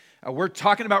We're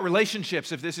talking about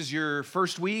relationships. If this is your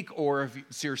first week or if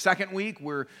it's your second week,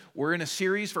 we're in a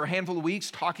series for a handful of weeks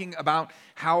talking about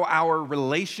how our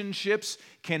relationships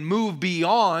can move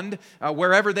beyond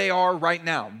wherever they are right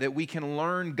now, that we can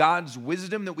learn God's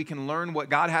wisdom, that we can learn what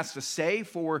God has to say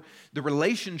for the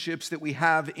relationships that we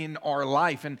have in our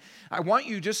life. And I want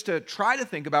you just to try to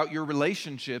think about your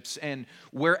relationships and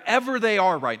wherever they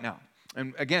are right now.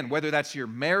 And again, whether that's your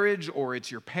marriage or it's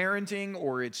your parenting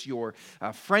or it's your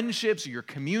friendships or your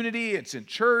community, it's in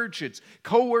church, it's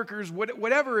coworkers,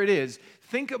 whatever it is,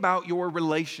 think about your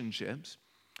relationships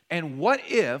and what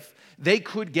if they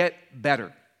could get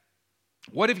better?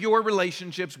 What if your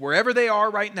relationships, wherever they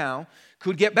are right now,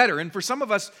 could get better? And for some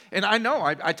of us, and I know,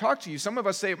 I talk to you, some of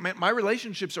us say, my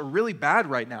relationships are really bad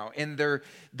right now and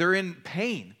they're in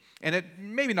pain. And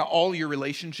maybe not all your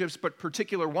relationships, but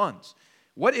particular ones.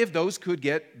 What if those could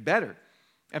get better?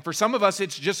 And for some of us,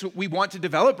 it's just we want to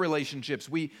develop relationships.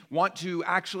 We want to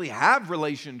actually have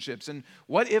relationships. And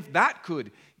what if that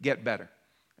could get better?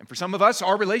 And for some of us,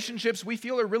 our relationships we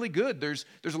feel are really good. There's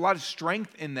a lot of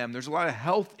strength in them. There's a lot of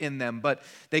health in them, but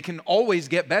they can always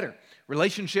get better.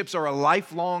 Relationships are a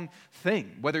lifelong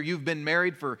thing. Whether you've been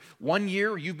married for 1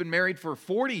 year or you've been married for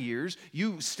 40 years,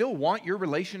 you still want your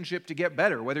relationship to get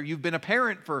better. Whether you've been a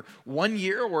parent for 1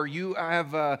 year or you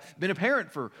have been a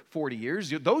parent for 40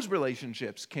 years, those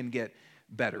relationships can get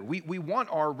better. We want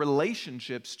our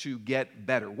relationships to get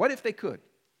better. What if they could?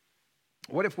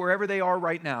 What if wherever they are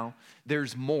right now,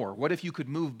 there's more? What if you could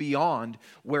move beyond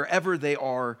wherever they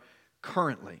are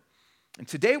currently? And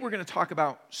today we're going to talk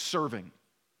about serving.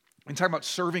 And talk about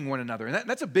serving one another. And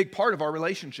that's a big part of our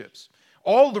relationships.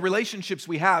 All the relationships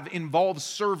we have involve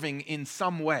serving in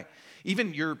some way.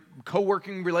 Even your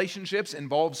co-working relationships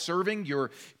involve serving. Your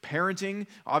parenting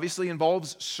obviously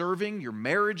involves serving. Your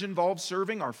marriage involves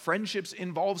serving. Our friendships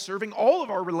involve serving. All of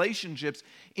our relationships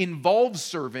involve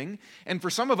serving. And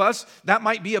for some of us, that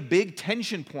might be a big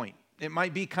tension point. It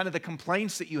might be kind of the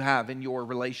complaints that you have in your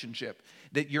relationship,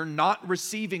 that you're not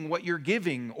receiving what you're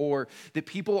giving, or that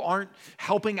people aren't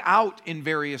helping out in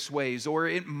various ways, or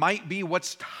it might be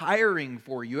what's tiring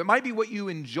for you. It might be what you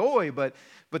enjoy, but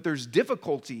there's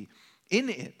difficulty in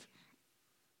it.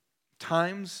 At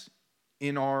times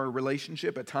in our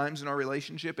relationship, it's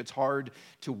hard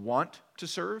to want to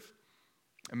serve.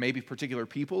 And maybe particular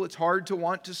people, it's hard to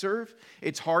want to serve.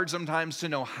 It's hard sometimes to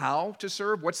know how to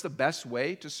serve. What's the best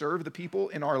way to serve the people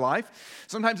in our life?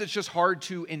 Sometimes it's just hard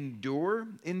to endure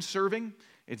in serving.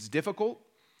 It's difficult,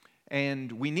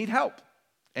 and we need help.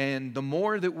 And the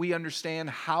more that we understand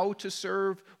how to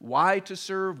serve, why to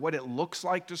serve, what it looks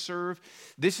like to serve,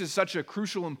 this is such a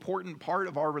crucial, important part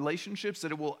of our relationships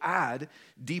that it will add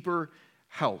deeper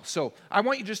health. So I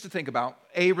want you just to think about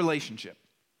a relationship.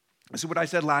 This is what I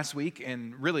said last week,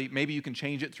 and really, maybe you can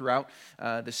change it throughout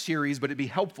the series, but it'd be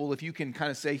helpful if you can kind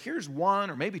of say, here's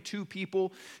one or maybe two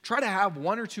people. Try to have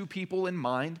one or two people in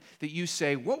mind that you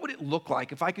say, what would it look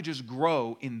like if I could just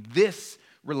grow in this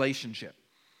relationship?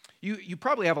 You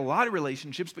probably have a lot of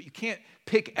relationships, but you can't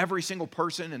pick every single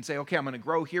person and say, okay, I'm going to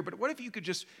grow here. But what if you could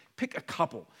just pick a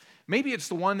couple? Maybe it's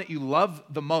the one that you love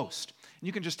the most. And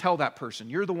you can just tell that person,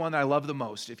 you're the one that I love the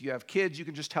most. If you have kids, you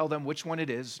can just tell them which one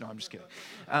it is. No, I'm just kidding.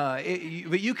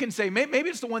 But you can say, maybe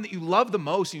it's the one that you love the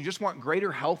most and you just want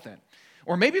greater health in.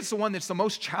 Or maybe it's the one that's the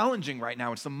most challenging right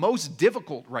now. It's the most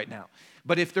difficult right now.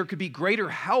 But if there could be greater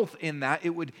health in that,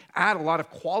 it would add a lot of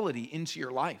quality into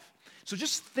your life. So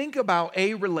just think about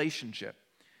a relationship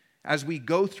as we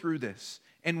go through this.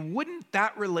 And wouldn't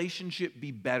that relationship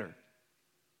be better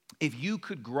if you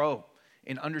could grow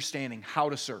in understanding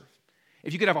how to serve?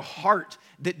 If you could have a heart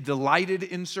that delighted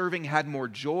in serving, had more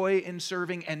joy in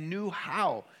serving, and knew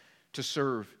how to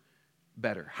serve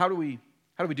better. How do we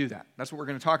do that? That's what we're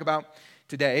going to talk about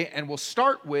today. And we'll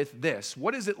start with this.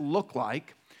 What does it look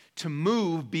like to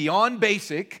move beyond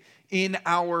basic in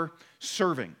our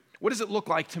serving? What does it look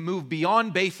like to move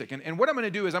beyond basic? And what I'm going to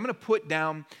do is I'm going to put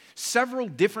down several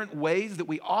different ways that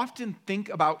we often think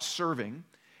about serving,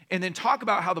 and then talk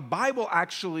about how the Bible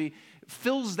actually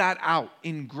fills that out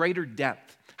in greater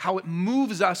depth, how it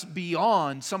moves us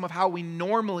beyond some of how we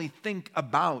normally think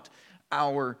about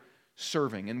our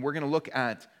serving. And we're going to look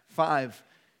at 5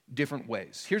 different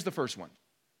ways. Here's the first one: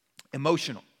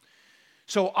 emotional.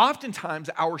 So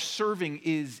oftentimes our serving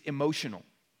is emotional.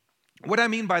 What I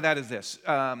mean by that is this: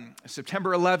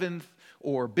 September 11th,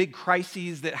 or big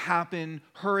crises that happen,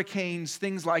 hurricanes,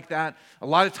 things like that. A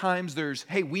lot of times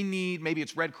maybe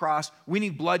it's Red Cross, we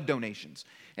need blood donations.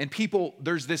 And people,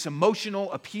 there's this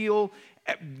emotional appeal.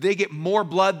 They get more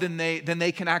blood than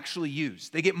they can actually use.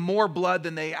 They get more blood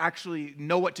than they actually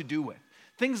know what to do with.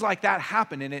 Things like that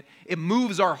happen, and it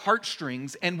moves our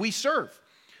heartstrings, and we serve.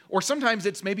 Or sometimes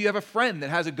it's maybe you have a friend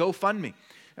that has a GoFundMe.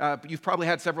 You've probably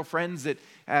had several friends that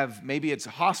have, maybe it's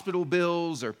hospital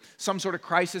bills or some sort of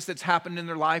crisis that's happened in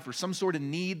their life or some sort of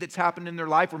need that's happened in their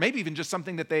life or maybe even just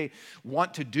something that they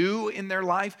want to do in their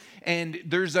life. And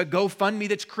there's a GoFundMe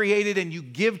that's created and you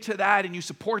give to that and you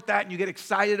support that and you get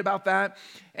excited about that.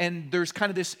 And there's kind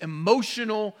of this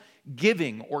emotional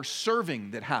giving or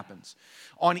serving that happens.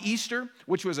 On Easter,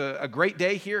 which was a great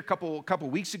day here a couple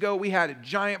weeks ago, we had a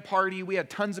giant party. We had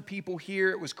tons of people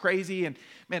here. It was crazy. And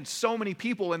man, so many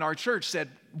people in our church said,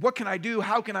 what can I do?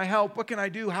 How can I help? What can I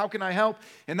do? How can I help?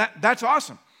 And that's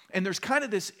awesome. And there's kind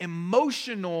of this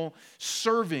emotional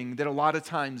serving that a lot of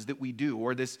times that we do,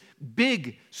 or this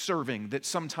big serving that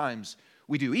sometimes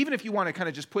we do. Even if you want to kind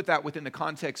of just put that within the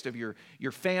context of your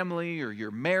family or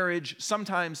your marriage,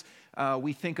 sometimes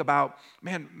we think about,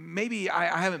 man, maybe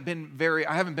I haven't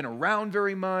been around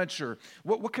very much, or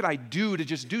what could I do to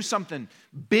just do something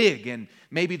big? And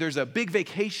maybe there's a big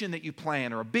vacation that you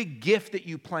plan or a big gift that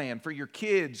you plan for your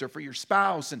kids or for your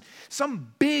spouse, and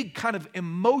some big kind of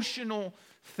emotional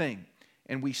thing.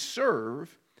 And we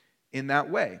serve in that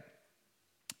way.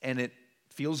 And it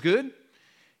feels good.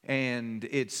 And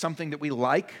it's something that we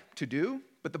like to do,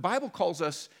 but the Bible calls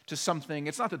us to something.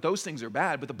 It's not that those things are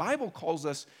bad, but the Bible calls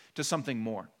us to something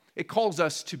more. It calls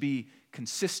us to be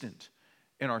consistent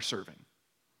in our serving.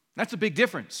 That's a big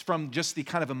difference from just the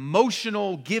kind of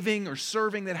emotional giving or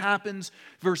serving that happens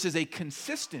versus a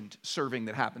consistent serving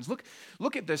that happens.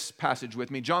 Look at this passage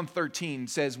with me. John 13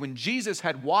 says, when Jesus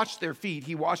had washed their feet,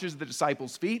 he washes the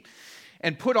disciples' feet,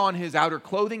 and put on his outer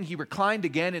clothing, he reclined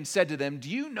again and said to them, do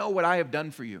you know what I have done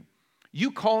for you?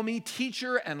 You call me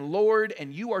teacher and Lord,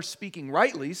 and you are speaking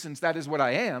rightly, since that is what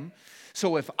I am.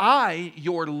 So if I,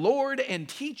 your Lord and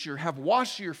teacher, have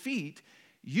washed your feet,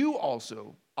 you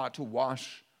also ought to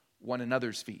wash one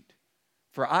another's feet.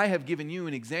 For I have given you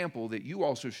an example that you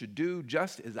also should do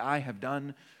just as I have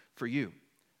done for you.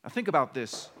 Now think about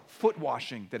this foot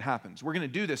washing that happens. We're going to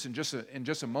do this in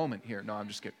just a moment here. No, I'm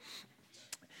just kidding.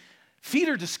 Feet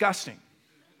are disgusting.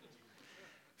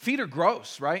 Feet are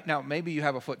gross, right? Now, maybe you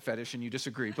have a foot fetish and you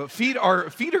disagree, but feet are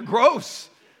gross.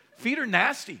 Feet are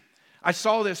nasty. I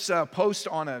saw this post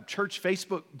on a church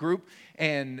Facebook group,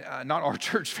 and not our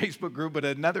church Facebook group, but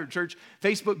another church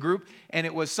Facebook group, and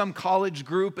it was some college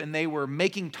group, and they were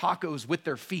making tacos with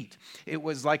their feet. It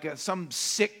was like some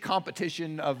sick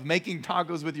competition of making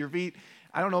tacos with your feet.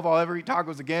 I don't know if I'll ever eat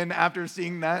tacos again after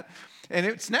seeing that, and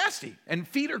it's nasty, and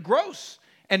feet are gross.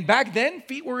 And back then,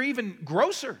 feet were even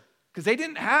grosser because they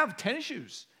didn't have tennis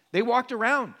shoes. They walked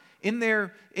around in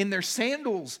their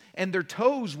sandals, and their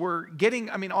toes were getting,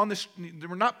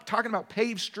 we're not talking about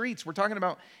paved streets. We're talking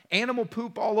about animal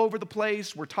poop all over the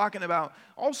place. We're talking about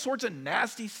all sorts of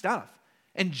nasty stuff.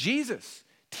 And Jesus,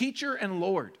 teacher and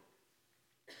Lord,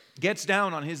 gets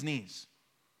down on his knees,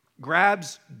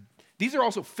 grabs, these are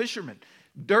also fishermen,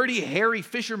 dirty, hairy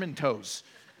fisherman toes.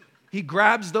 He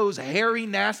grabs those hairy,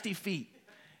 nasty feet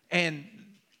and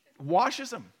washes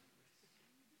them.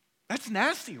 That's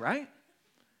nasty, right?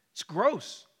 It's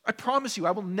gross. I promise you,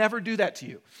 I will never do that to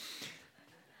you.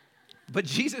 But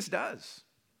Jesus does.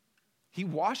 He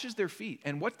washes their feet.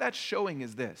 And what that's showing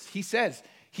is this. He says,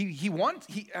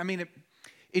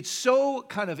 it's so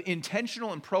kind of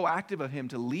intentional and proactive of him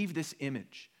to leave this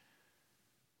image.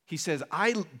 He says,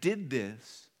 I did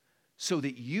this so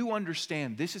that you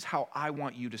understand this is how I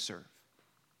want you to serve.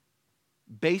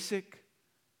 Basic,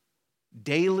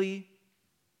 daily,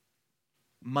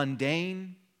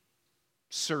 mundane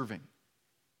serving.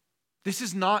 This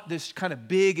is not this kind of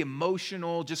big,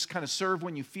 emotional, just kind of serve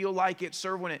when you feel like it,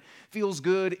 serve when it feels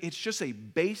good. It's just a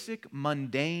basic,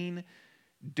 mundane,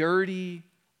 dirty,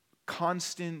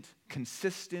 constant,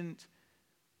 consistent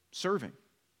serving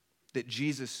that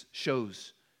Jesus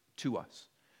shows to us.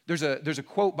 There's a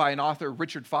quote by an author,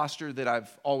 Richard Foster, that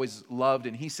I've always loved,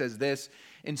 and he says this: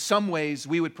 in some ways,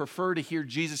 we would prefer to hear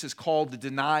Jesus' call to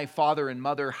deny father and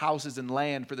mother, houses and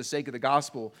land for the sake of the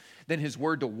gospel than his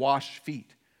word to wash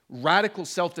feet. Radical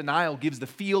self-denial gives the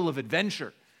feel of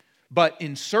adventure, but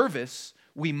in service,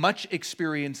 we much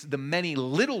experience the many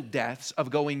little deaths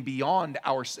of going beyond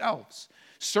ourselves.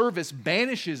 Service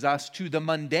banishes us to the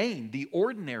mundane, the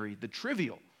ordinary, the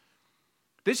trivial.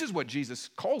 This is what Jesus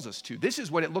calls us to. This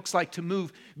is what it looks like to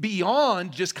move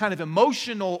beyond just kind of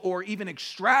emotional or even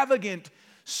extravagant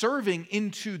serving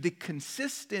into the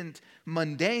consistent,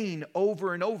 mundane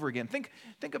over and over again. Think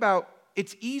about,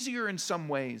 it's easier in some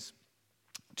ways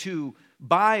to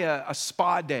buy a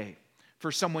spa day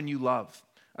for someone you love,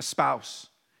 a spouse,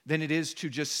 than it is to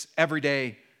just every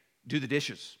day do the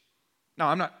dishes. Now,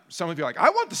 I'm not, some of you are like,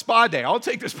 I want the spa day. I'll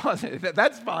take the spa day.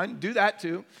 That's fine. Do that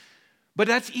too. But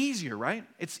that's easier, right?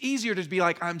 It's easier to be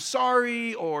like, I'm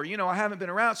sorry, or, I haven't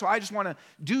been around, so I just want to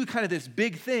do kind of this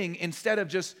big thing instead of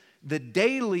just the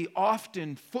daily,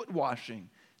 often foot washing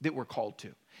that we're called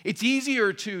to. It's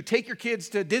easier to take your kids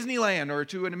to Disneyland or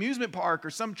to an amusement park or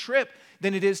some trip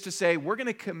than it is to say, we're going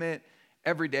to commit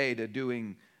every day to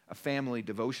doing a family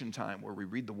devotion time where we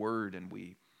read the Word and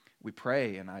we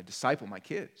pray and I disciple my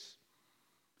kids.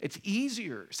 It's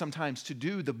easier sometimes to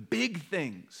do the big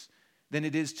things than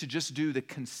it is to just do the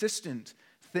consistent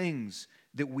things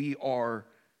that we are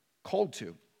called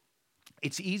to.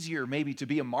 It's easier maybe to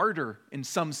be a martyr in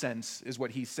some sense, is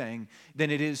what he's saying, than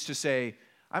it is to say,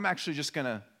 I'm actually just going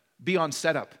to be on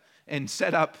setup and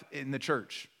set up in the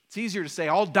church. It's easier to say,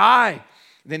 I'll die,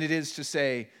 than it is to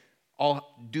say,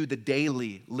 I'll do the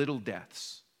daily little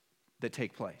deaths that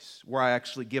take place, where I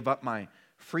actually give up my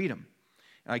freedom.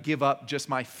 And I give up just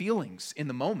my feelings in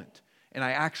the moment, and I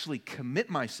actually commit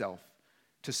myself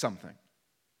to something.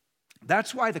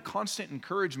 That's why the constant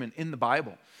encouragement in the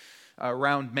Bible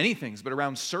around many things, but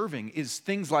around serving, is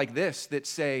things like this that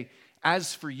say,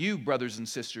 as for you, brothers and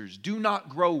sisters, do not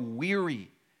grow weary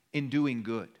in doing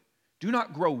good. Do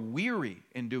not grow weary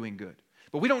in doing good.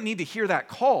 But we don't need to hear that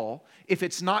call if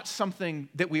it's not something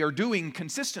that we are doing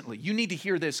consistently. You need to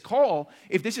hear this call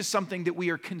if this is something that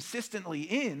we are consistently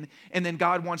in, and then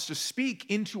God wants to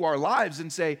speak into our lives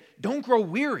and say, don't grow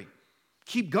weary,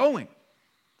 keep going.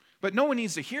 But no one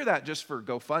needs to hear that just for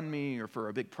GoFundMe or for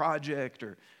a big project,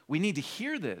 or we need to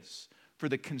hear this for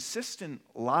the consistent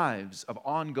lives of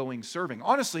ongoing serving.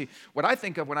 Honestly, what I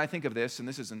think of when I think of this, and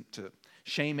this isn't to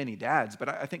shame any dads, but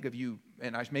I think of you,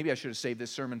 and maybe I should have saved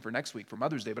this sermon for next week, for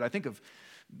Mother's Day, but I think of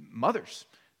mothers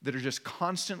that are just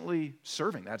constantly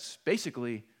serving. That's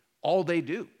basically all they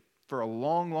do for a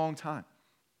long, long time.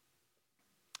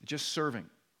 Just serving,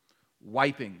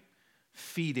 wiping,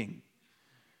 feeding,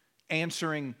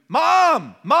 answering,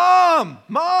 Mom, Mom,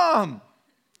 Mom.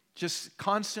 Just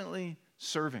constantly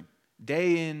serving,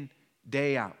 day in,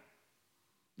 day out.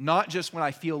 Not just when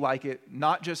I feel like it,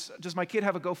 not just, does my kid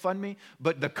have a GoFundMe?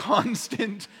 But the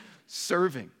constant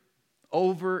serving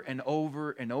over and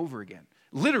over and over again.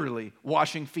 Literally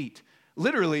washing feet,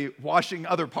 literally washing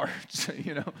other parts,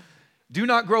 Do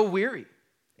not grow weary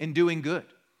in doing good.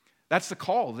 That's the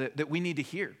call that we need to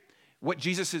hear. What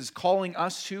Jesus is calling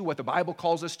us to, what the Bible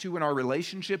calls us to in our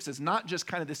relationships, is not just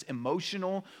kind of this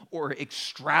emotional or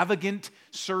extravagant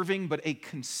serving, but a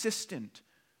consistent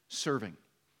serving.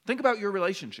 Think about your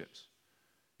relationships.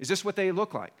 Is this what they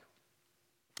look like?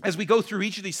 As we go through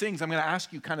each of these things, I'm going to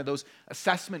ask you kind of those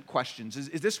assessment questions.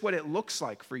 Is this what it looks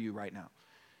like for you right now?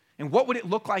 And what would it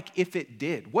look like if it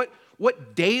did?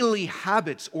 What daily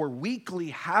habits or weekly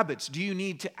habits do you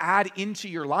need to add into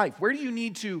your life? Where do you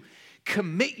need to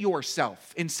commit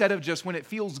yourself instead of just when it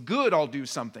feels good, I'll do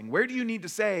something? Where do you need to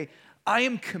say, I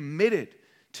am committed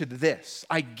to this.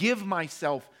 I give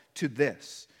myself to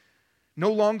this.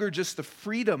 No longer just the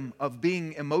freedom of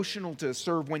being emotional to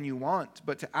serve when you want,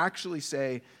 but to actually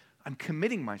say, I'm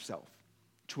committing myself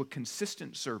to a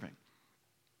consistent serving.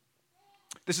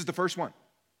 This is the first one.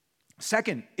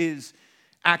 Second is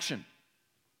action.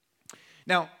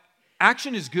 Now,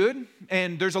 action is good,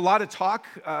 and there's a lot of talk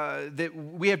that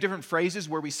we have different phrases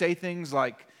where we say things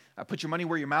like, put your money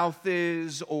where your mouth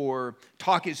is, or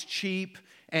talk is cheap.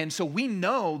 And so we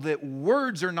know that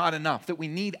words are not enough, that we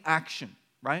need action,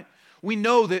 right? We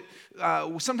know that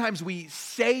sometimes we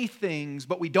say things,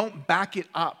 but we don't back it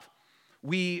up.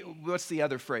 What's the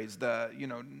other phrase?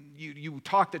 You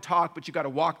talk the talk, but you got to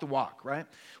walk the walk, right?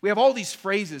 We have all these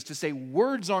phrases to say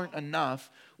words aren't enough.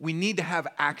 We need to have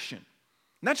action.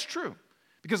 And that's true,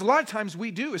 because a lot of times we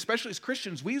do, especially as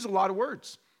Christians, we use a lot of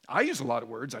words. I use a lot of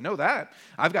words. I know that.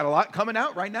 I've got a lot coming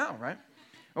out right now, right?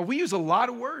 We use a lot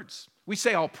of words. We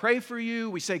say, I'll pray for you.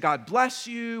 We say, God bless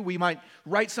you. We might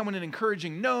write someone an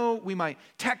encouraging note. We might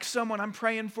text someone, I'm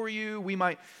praying for you. We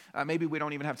might, maybe we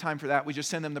don't even have time for that. We just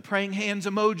send them the praying hands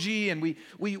emoji. And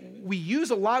we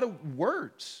use a lot of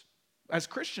words as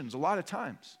Christians a lot of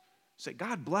times. Say,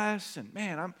 God bless, and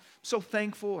man, I'm so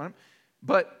thankful.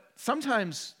 But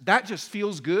sometimes that just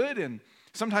feels good, and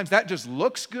sometimes that just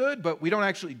looks good, but we don't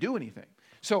actually do anything.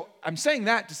 So I'm saying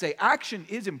that to say action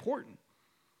is important.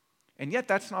 And yet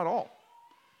that's not all.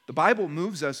 The Bible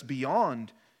moves us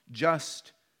beyond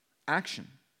just action.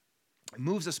 It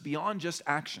moves us beyond just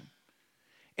action.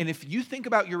 And if you think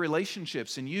about your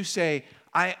relationships and you say,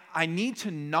 I need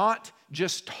to not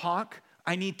just talk,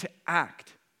 I need to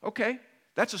act. Okay,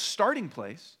 that's a starting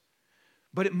place.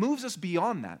 But it moves us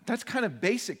beyond that. That's kind of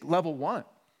basic level one.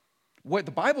 What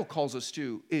the Bible calls us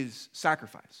to is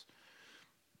sacrifice.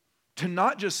 to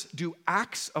not just do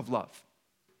acts of love,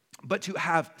 but to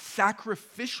have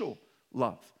sacrificial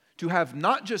love, to have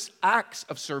not just acts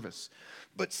of service,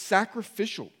 but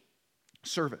sacrificial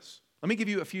service. Let me give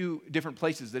you a few different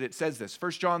places that it says this.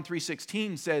 1 John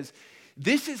 3:16 says,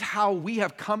 "This is how we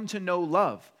have come to know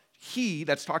love. He,"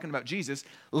 that's talking about Jesus,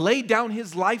 "laid down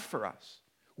his life for us.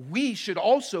 We should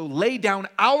also lay down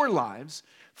our lives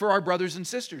for our brothers and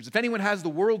sisters. If anyone has the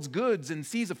world's goods and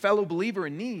sees a fellow believer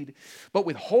in need, but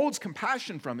withholds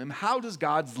compassion from him, how does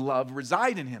God's love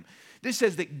reside in him?" This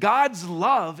says that God's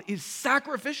love is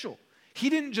sacrificial. He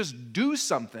didn't just do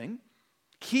something,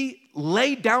 he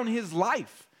laid down his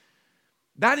life.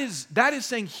 That is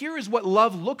saying, here is what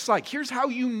love looks like. Here's how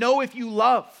you know if you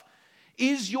love.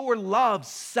 Is your love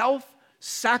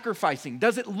self-sacrificing?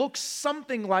 Does it look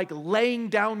something like laying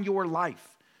down your life?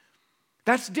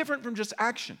 That's different from just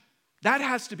action. That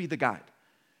has to be the guide.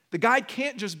 The guide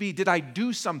can't just be, did I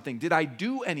do something? Did I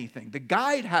do anything? The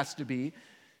guide has to be,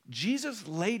 Jesus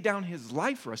laid down his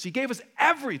life for us. He gave us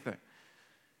everything.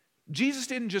 Jesus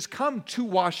didn't just come to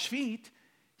wash feet.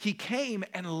 He came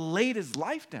and laid his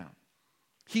life down.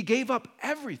 He gave up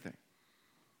everything.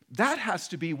 That has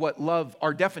to be what love,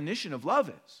 our definition of love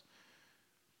is.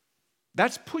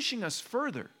 That's pushing us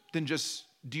further than just,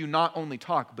 do you not only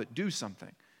talk, but do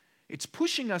something. It's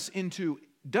pushing us into,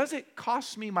 does it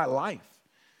cost me my life?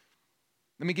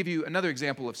 Let me give you another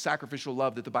example of sacrificial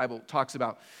love that the Bible talks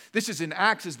about. This is in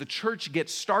Acts as the church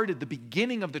gets started, the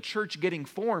beginning of the church getting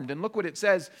formed. And look what it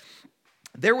says.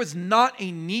 "There was not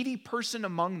a needy person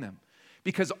among them,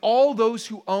 because all those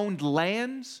who owned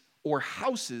lands or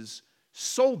houses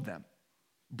sold them,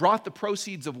 brought the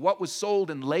proceeds of what was sold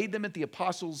and laid them at the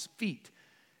apostles' feet.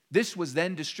 This was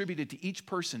then distributed to each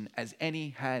person as any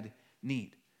had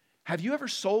need." Have you ever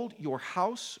sold your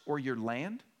house or your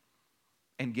land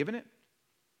and given it?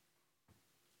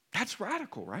 That's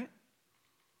radical, right?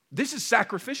 This is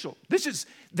sacrificial. This is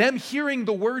them hearing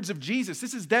the words of Jesus.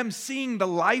 This is them seeing the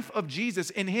life of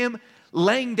Jesus and him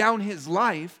laying down his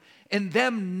life and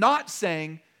them not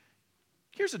saying,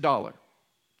 here's $1.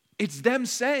 It's them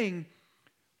saying,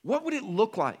 what would it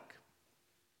look like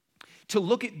to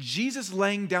look at Jesus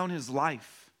laying down his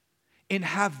life and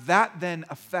have that then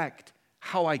affect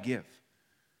how I give?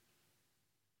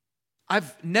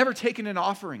 I've never taken an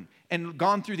offering and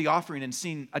gone through the offering and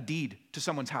seen a deed to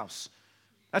someone's house.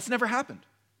 That's never happened.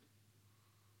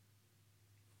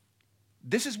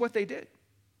 This is what they did.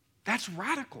 That's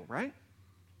radical, right?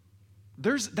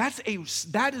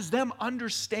 That is them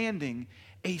understanding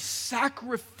a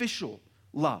sacrificial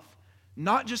love.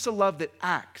 Not just a love that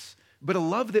acts, but a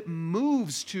love that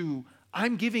moves to,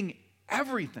 I'm giving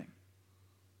everything.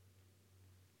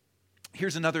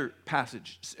 Here's another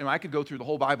passage. And I could go through the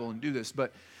whole Bible and do this,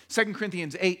 but 2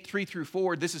 Corinthians 8,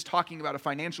 3-4, this is talking about a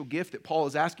financial gift that Paul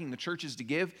is asking the churches to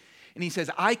give. And he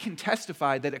says, "I can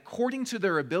testify that according to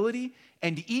their ability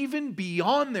and even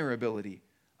beyond their ability,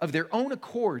 of their own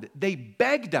accord, they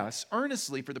begged us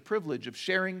earnestly for the privilege of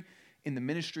sharing in the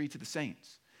ministry to the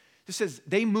saints." This says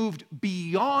they moved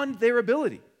beyond their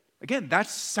ability. Again,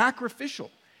 that's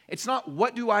sacrificial. It's not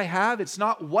what do I have, it's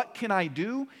not what can I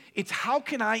do, it's how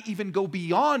can I even go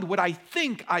beyond what I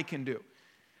think I can do.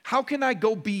 How can I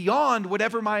go beyond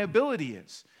whatever my ability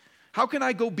is? How can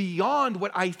I go beyond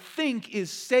what I think is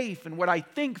safe and what I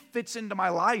think fits into my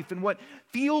life and what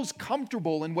feels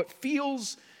comfortable and what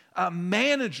feels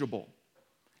manageable?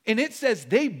 And it says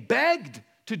they begged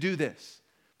to do this.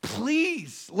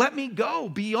 Please let me go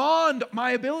beyond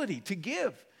my ability to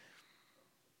give.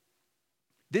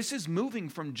 This is moving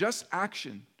from just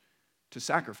action to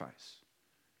sacrifice.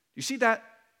 You see that?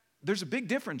 There's a big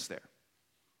difference there.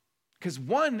 Because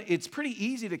one, it's pretty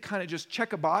easy to kind of just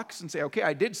check a box and say, okay,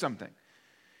 I did something.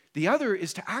 The other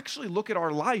is to actually look at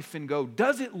our life and go,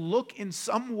 does it look in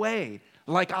some way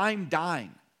like I'm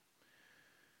dying?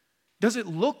 Does it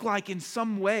look like in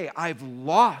some way I've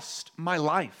lost my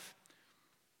life?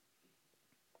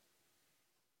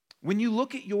 When you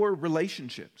look at your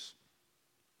relationships,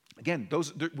 again,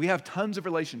 we have tons of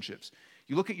relationships.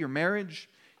 You look at your marriage,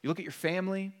 you look at your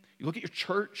family, you look at your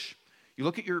church, you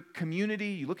look at your community,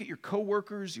 you look at your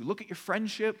coworkers, you look at your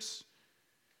friendships.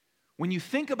 When you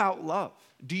think about love,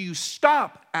 do you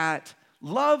stop at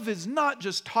love is not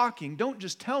just talking, don't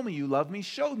just tell me you love me,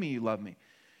 show me you love me.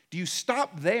 Do you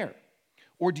stop there?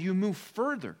 Or do you move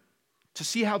further to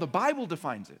see how the Bible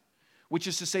defines it? Which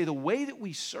is to say the way that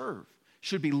we serve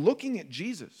should be looking at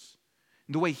Jesus.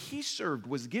 The way he served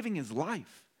was giving his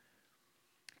life.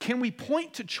 Can we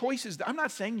point to choices? I'm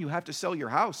not saying you have to sell your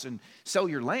house and sell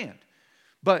your land,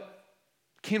 but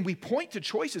can we point to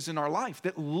choices in our life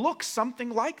that look something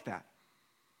like that?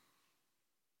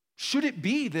 Should it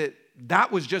be that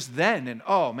that was just then, and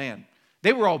oh man,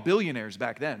 they were all billionaires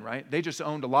back then, right? They just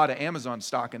owned a lot of Amazon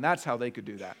stock, and that's how they could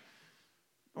do that.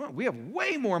 Well, we have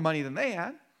way more money than they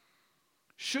had.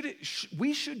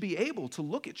 We should be able to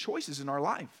look at choices in our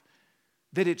life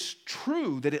that it's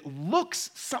true, that it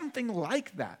looks something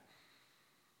like that.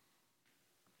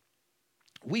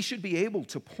 We should be able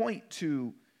to point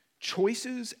to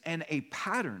choices and a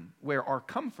pattern where our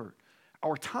comfort,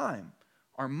 our time,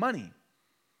 our money,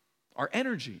 our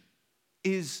energy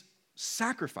is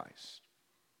sacrificed.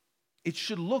 It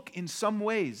should look in some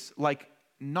ways like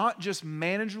not just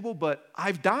manageable, but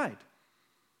I've died.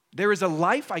 There is a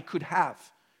life I could have.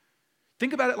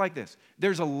 Think about it like this.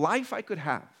 There's a life I could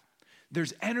have.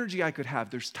 There's energy I could have.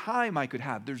 There's time I could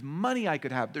have. There's money I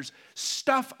could have. There's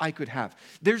stuff I could have.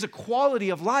 There's a quality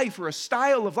of life or a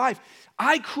style of life.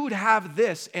 I could have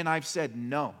this, and I've said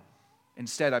no.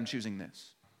 Instead, I'm choosing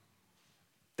this.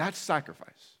 That's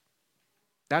sacrifice.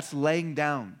 That's laying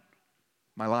down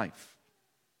my life.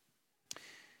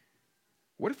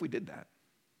 What if we did that?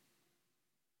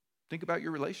 Think about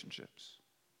your relationships.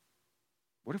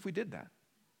 What if we did that?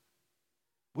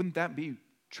 Wouldn't that be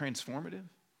transformative?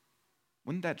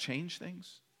 Wouldn't that change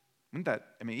things? Wouldn't that,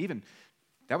 even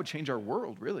that would change our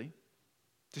world, really.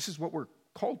 This is what we're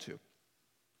called to.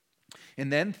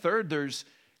 And then third, there's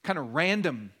kind of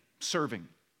random serving.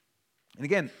 And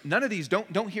again, none of these,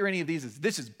 don't hear any of these as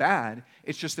this is bad.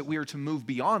 It's just that we are to move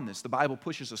beyond this. The Bible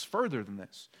pushes us further than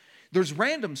this. There's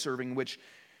random serving, which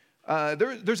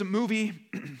there's a movie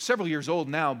several years old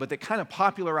now, but that kind of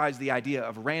popularized the idea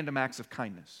of random acts of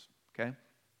kindness, okay?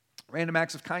 Random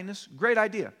acts of kindness, great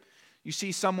idea. You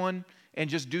see someone and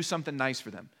just do something nice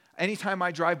for them. Anytime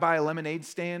I drive by a lemonade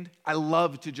stand, I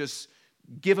love to just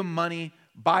give them money,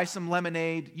 buy some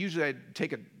lemonade. Usually I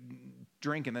take a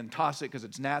drink and then toss it because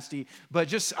it's nasty. But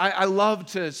just, I love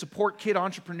to support kid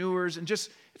entrepreneurs and just,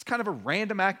 it's kind of a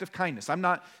random act of kindness. I'm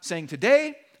not saying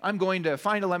today I'm going to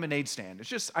find a lemonade stand. It's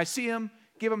just, I see them,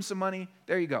 give them some money,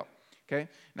 there you go, okay?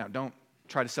 Now, don't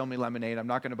try to sell me lemonade. I'm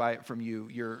not going to buy it from you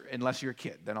unless you're a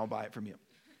kid. Then I'll buy it from you.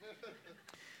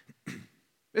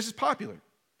 This is popular.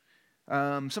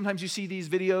 Sometimes you see these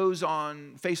videos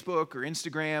on Facebook or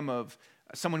Instagram of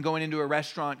someone going into a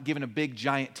restaurant giving a big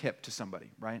giant tip to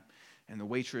somebody, right? And the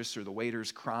waitress or the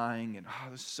waiter's crying and,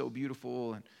 oh, this is so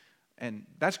beautiful. And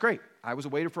that's great. I was a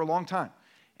waiter for a long time.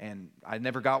 And I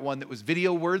never got one that was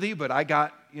video worthy, but I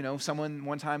got, someone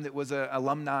one time that was an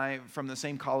alumni from the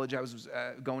same college I was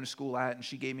going to school at, and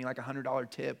she gave me like a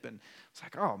 $100 tip. And it's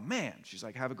like, oh man, she's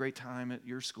like, have a great time at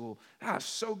your school.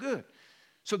 So good.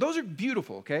 So those are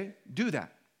beautiful, okay? Do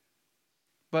that.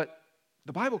 But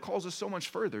the Bible calls us so much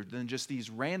further than just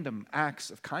these random acts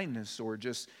of kindness or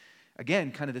just,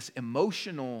 again, kind of this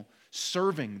emotional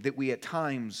serving that we at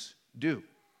times do.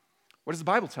 What does the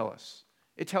Bible tell us?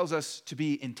 It tells us to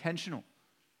be intentional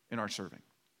in our serving.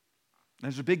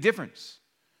 There's a big difference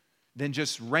than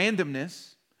just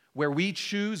randomness where we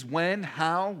choose when,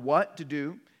 how, what to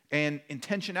do, and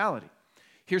intentionality.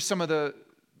 Here's some of the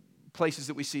places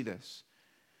that we see this.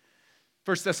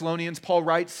 1 Thessalonians, Paul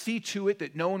writes, see to it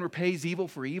that no one repays evil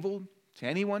for evil to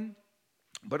anyone,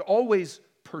 but always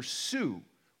pursue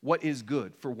what is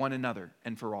good for one another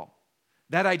and for all.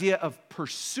 That idea of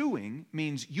pursuing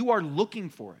means you are looking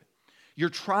for it. You're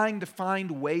trying to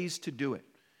find ways to do it.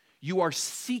 You are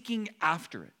seeking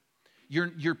after it.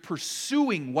 You're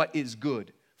pursuing what is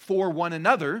good for one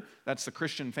another, that's the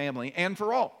Christian family, and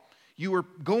for all. You are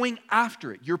going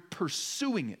after it. You're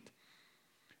pursuing it.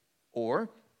 Or,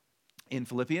 in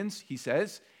Philippians, he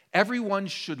says, everyone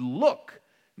should look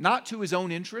not to his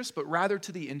own interests, but rather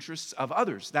to the interests of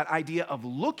others. That idea of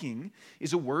looking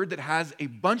is a word that has a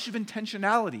bunch of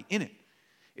intentionality in it.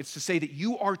 It's to say that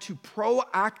you are to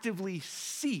proactively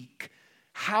seek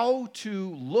how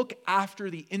to look after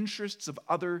the interests of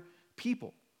other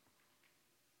people.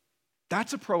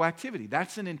 That's a proactivity.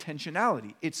 That's an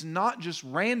intentionality. It's not just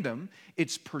random,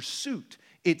 it's pursuit.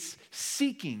 It's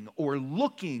seeking or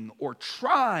looking or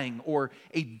trying or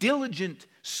a diligent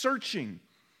searching.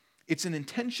 It's an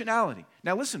intentionality.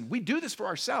 Now listen, we do this for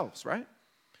ourselves, right?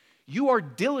 You are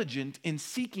diligent in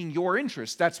seeking your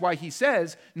interests. That's why he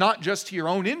says, not just to your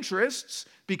own interests,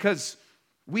 because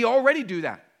we already do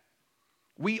that.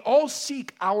 We all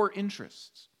seek our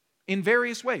interests in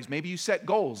various ways. Maybe you set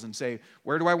goals and say,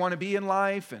 where do I want to be in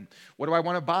life? And what do I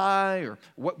want to buy? Or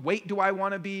what weight do I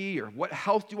want to be? Or what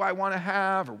health do I want to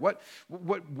have? Or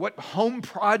what home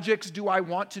projects do I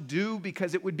want to do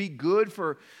because it would be good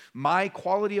for my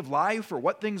quality of life? Or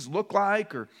what things look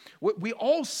like? Or we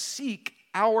all seek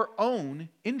our own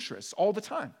interests all the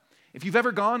time. If you've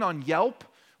ever gone on Yelp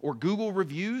or Google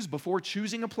reviews before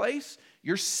choosing a place,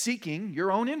 you're seeking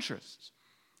your own interests.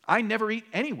 I never eat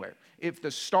anywhere. If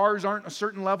the stars aren't a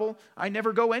certain level, I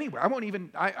never go anywhere.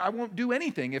 I won't do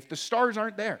anything if the stars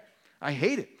aren't there. I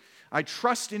hate it. I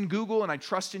trust in Google and I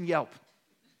trust in Yelp.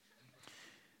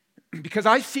 Because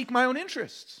I seek my own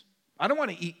interests. I don't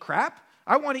want to eat crap.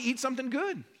 I want to eat something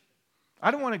good.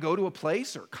 I don't want to go to a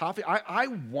place or coffee. I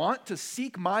want to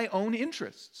seek my own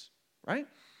interests, right?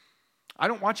 I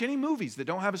don't watch any movies that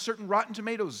don't have a certain Rotten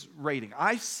Tomatoes rating.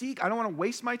 I don't want to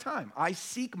waste my time. I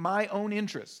seek my own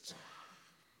interests.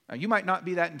 Now, you might not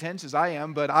be that intense as I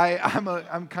am, but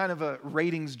I'm kind of a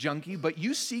ratings junkie, but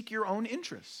you seek your own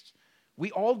interests. We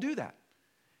all do that.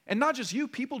 And not just you,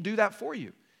 people do that for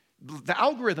you. The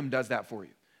algorithm does that for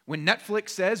you. When Netflix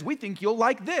says, we think you'll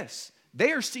like this,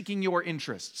 they are seeking your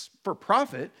interests for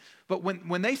profit. But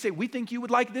when they say, we think you would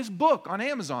like this book on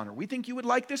Amazon, or we think you would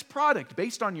like this product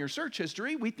based on your search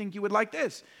history, we think you would like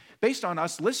this. Based on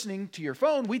us listening to your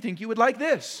phone, we think you would like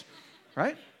this,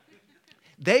 right?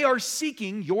 They are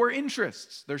seeking your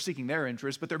interests. They're seeking their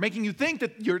interests, but they're making you think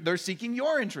that they're seeking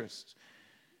your interests.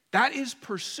 That is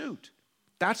pursuit.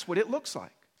 That's what it looks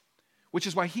like, which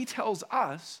is why he tells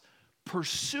us,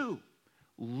 pursue,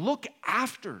 look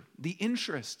after the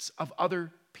interests of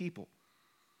other people.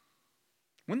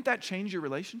 Wouldn't that change your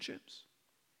relationships?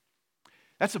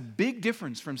 That's a big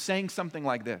difference from saying something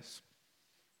like this.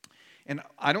 And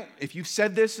if you've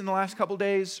said this in the last couple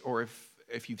days, or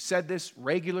if you've said this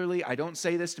regularly, I don't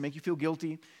say this to make you feel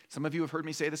guilty. Some of you have heard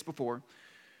me say this before.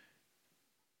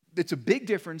 It's a big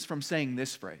difference from saying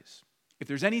this phrase. If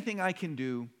there's anything I can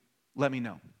do, let me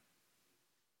know.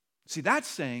 See, that's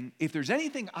saying, if there's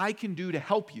anything I can do to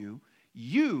help you,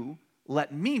 you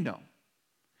let me know.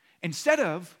 Instead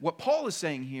of what Paul is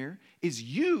saying here is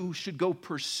you should go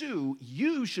pursue,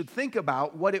 you should think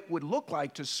about what it would look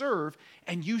like to serve,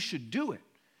 and you should do it.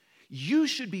 You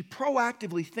should be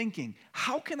proactively thinking,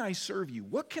 how can I serve you?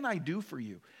 What can I do for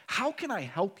you? How can I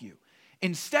help you?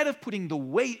 Instead of putting the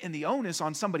weight and the onus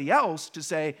on somebody else to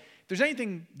say, if there's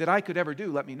anything that I could ever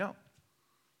do, let me know.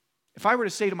 If I were to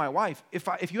say to my wife,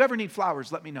 if you ever need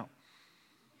flowers, let me know.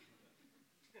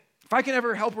 If I can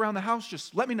ever help around the house,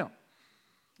 just let me know.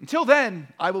 Until then,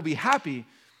 I will be happy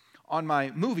on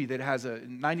my movie that has a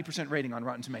 90% rating on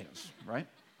Rotten Tomatoes, right?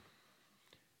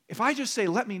 If I just say,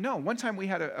 let me know. One time we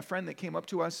had a friend that came up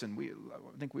to us, and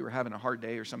I think we were having a hard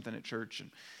day or something at church,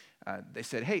 and they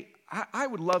said, hey,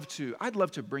 I'd love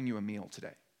to bring you a meal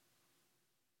today.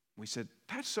 We said,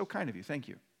 that's so kind of you, thank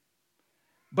you.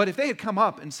 But if they had come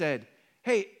up and said,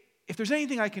 hey, if there's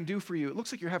anything I can do for you, it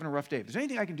looks like you're having a rough day. If there's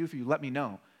anything I can do for you, let me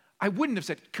know. I wouldn't have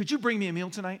said, could you bring me a meal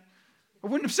tonight? I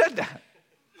wouldn't have said that,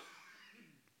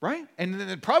 right? And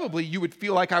then probably you would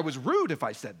feel like I was rude if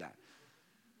I said that.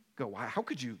 Go, wow, how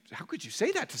could you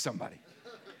say that to somebody?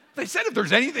 They said, if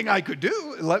there's anything I could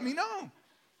do, let me know.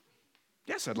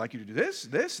 Yes, I'd like you to do this.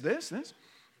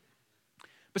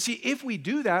 But see, if we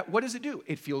do that, what does it do?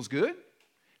 It feels good.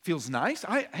 It feels nice.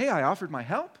 I offered my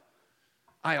help.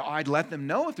 I'd let them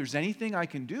know if there's anything I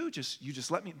can do, you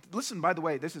just let me. Listen, by the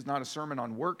way, this is not a sermon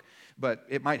on work, but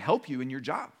it might help you in your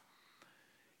job.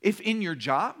 If in your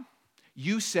job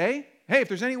you say, hey, if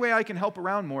there's any way I can help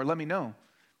around more, let me know.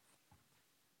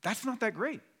 That's not that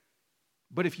great.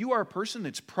 But if you are a person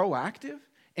that's proactive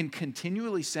and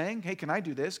continually saying, hey, can I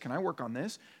do this? Can I work on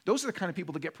this? Those are the kind of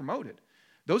people that get promoted.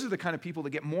 Those are the kind of people that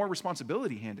get more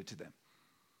responsibility handed to them.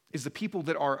 Is the people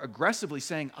that are aggressively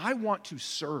saying, I want to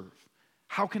serve.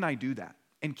 How can I do that?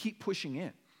 And keep pushing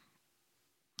in.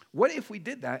 What if we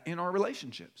did that in our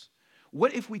relationships?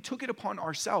 What if we took it upon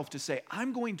ourselves to say,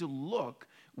 I'm going to look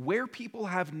where people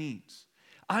have needs.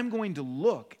 I'm going to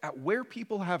look at where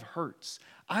people have hurts.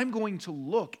 I'm going to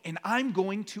look and I'm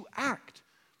going to act.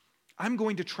 I'm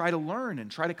going to try to learn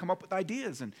and try to come up with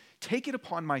ideas and take it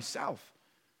upon myself.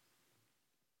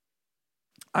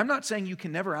 I'm not saying you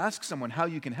can never ask someone how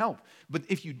you can help, but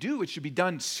if you do, it should be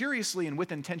done seriously and with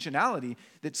intentionality.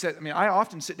 I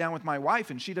often sit down with my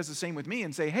wife and she does the same with me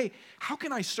and say, hey, how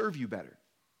can I serve you better?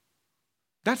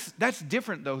 That's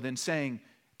different, though, than saying,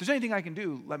 if there's anything I can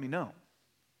do, let me know.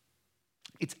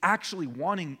 It's actually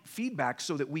wanting feedback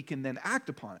so that we can then act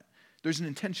upon it. There's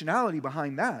an intentionality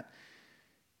behind that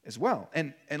as well.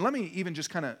 And let me even just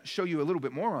kind of show you a little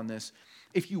bit more on this.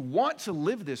 If you want to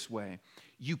live this way,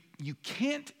 you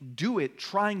can't do it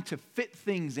trying to fit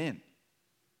things in.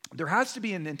 There has to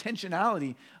be an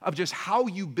intentionality of just how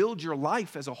you build your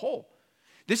life as a whole.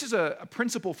 This is a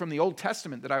principle from the Old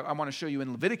Testament that I want to show you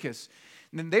in Leviticus.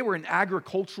 And they were an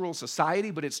agricultural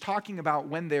society, but it's talking about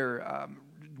when they're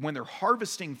when they're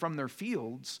harvesting from their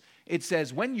fields, it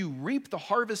says, when you reap the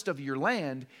harvest of your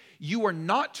land, you are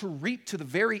not to reap to the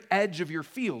very edge of your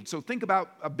field. So think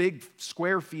about a big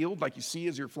square field like you see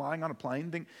as you're flying on a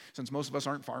plane. Since most of us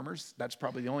aren't farmers, that's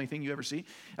probably the only thing you ever see.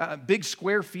 A big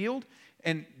square field,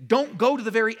 and don't go to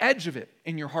the very edge of it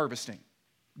in your harvesting.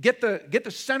 Get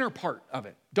the center part of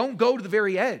it. Don't go to the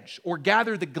very edge or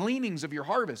gather the gleanings of your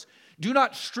harvest. Do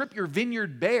not strip your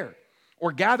vineyard bare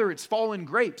or gather its fallen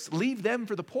grapes. Leave them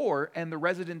for the poor and the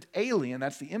resident alien,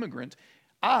 that's the immigrant.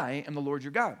 I am the Lord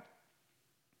your God.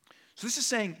 So this is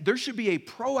saying there should be a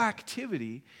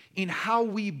proactivity in how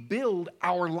we build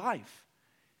our life.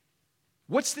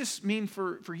 What's this mean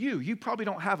for you? You probably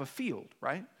don't have a field,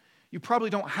 right? You probably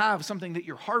don't have something that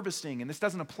you're harvesting, and this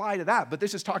doesn't apply to that, but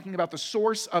this is talking about the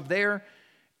source of their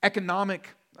economic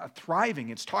thriving.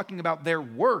 It's talking about their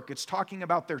work. It's talking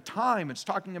about their time. It's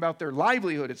talking about their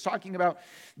livelihood. It's talking about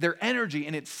their energy,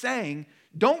 and it's saying,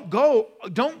 don't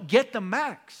get the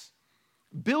max.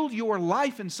 Build your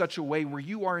life in such a way where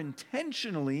you are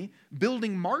intentionally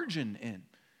building margin in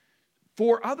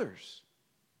for others.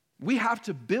 We have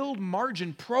to build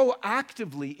margin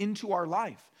proactively into our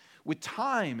life with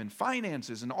time and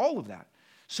finances and all of that,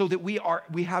 so that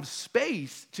we have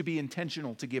space to be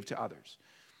intentional to give to others.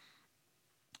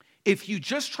 If you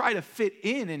just try to fit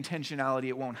in intentionality,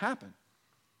 it won't happen.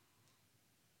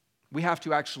 We have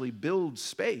to actually build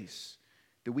space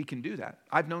that we can do that.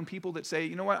 I've known people that say,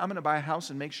 you know what, I'm going to buy a house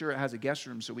and make sure it has a guest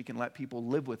room so we can let people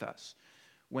live with us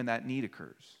when that need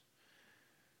occurs.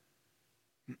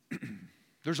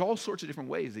 There's all sorts of different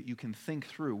ways that you can think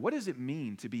through. What does it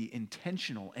mean to be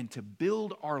intentional and to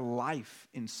build our life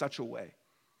in such a way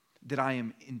that I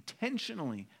am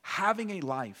intentionally having a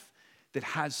life that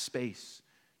has space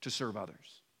to serve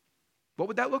others? What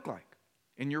would that look like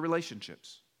in your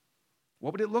relationships?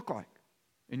 What would it look like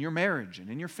in your marriage and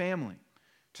in your family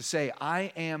to say,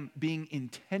 I am being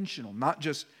intentional, not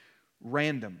just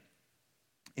random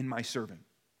in my serving?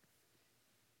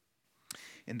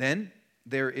 And then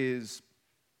there is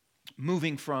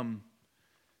moving from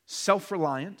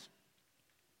self-reliant.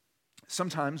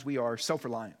 Sometimes we are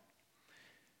self-reliant,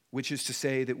 which is to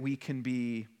say that we can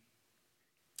be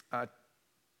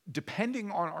depending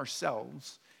on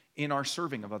ourselves in our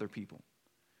serving of other people,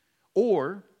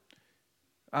 or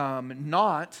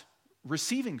not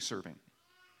receiving serving.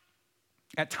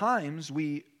 At times,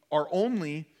 we are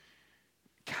only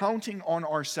counting on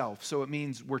ourselves. So it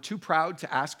means we're too proud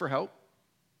to ask for help,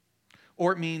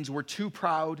 or it means we're too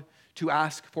proud to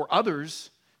ask for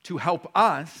others to help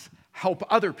us help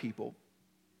other people.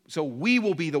 So we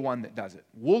will be the one that does it.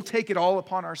 We'll take it all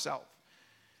upon ourselves.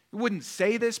 We wouldn't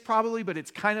say this probably, but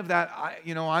it's kind of that,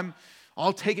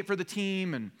 I'll take it for the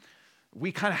team, and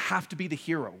we kind of have to be the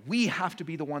hero. We have to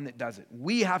be the one that does it.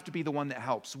 We have to be the one that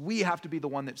helps. We have to be the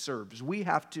one that serves. We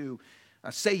have to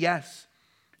say yes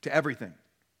to everything.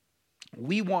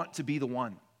 We want to be the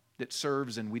one that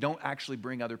serves, and we don't actually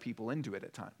bring other people into it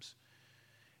at times.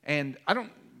 And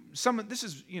this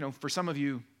is, for some of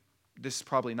you, this is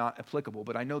probably not applicable,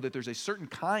 but I know that there's a certain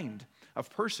kind of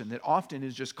person that often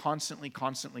is just constantly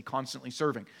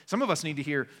serving. Some of us need to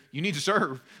hear, you need to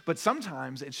serve, but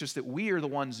sometimes it's just that we are the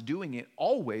ones doing it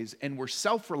always, and we're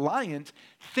self-reliant,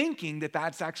 thinking that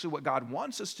that's actually what God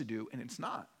wants us to do, and it's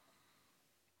not.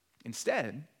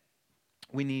 Instead,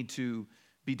 we need to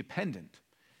be dependent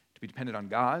on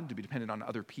God, to be dependent on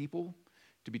other people,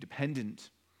 to be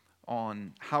dependent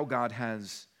on how God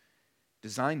has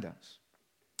designed us.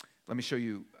 Let me show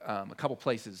you a couple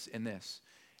places in this.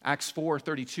 Acts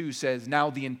 4:32 says, now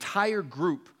the entire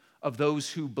group of those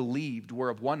who believed were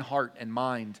of one heart and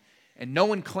mind, and no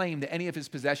one claimed that any of his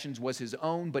possessions was his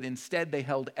own, but instead they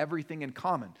held everything in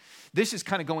common. This is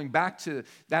kind of going back to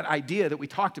that idea that we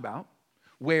talked about,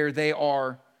 where they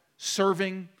are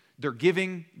serving, they're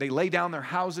giving, they lay down their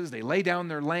houses, they lay down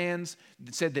their lands.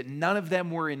 It said that none of them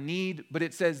were in need, but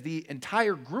it says the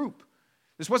entire group.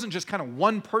 This wasn't just kind of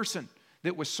one person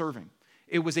that was serving.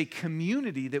 It was a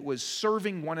community that was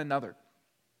serving one another.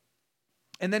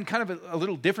 And then kind of a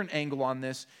little different angle on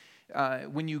this,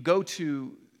 when you go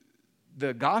to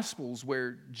the Gospels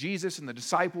where Jesus and the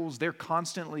disciples, they're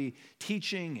constantly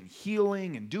teaching and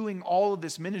healing and doing all of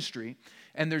this ministry.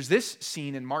 And there's this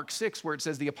scene in Mark 6 where it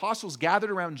says, the apostles gathered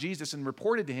around Jesus and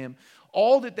reported to him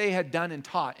all that they had done and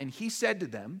taught. And he said to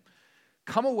them,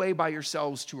 come away by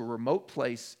yourselves to a remote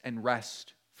place and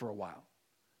rest for a while.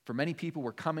 For many people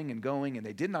were coming and going, and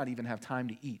they did not even have time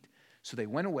to eat. So they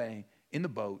went away in the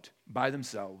boat by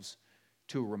themselves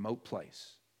to a remote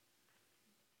place.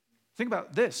 Think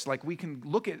about this, like we can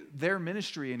look at their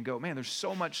ministry and go, man, there's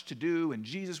so much to do, and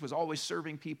Jesus was always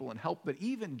serving people and help, but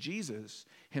even Jesus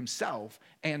himself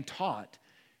and taught,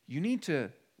 you need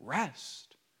to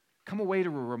rest. Come away to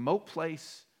a remote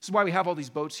place. This is why we have all these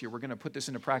boats here. We're going to put this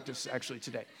into practice actually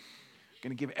today. We're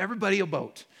going to give everybody a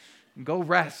boat and go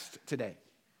rest today.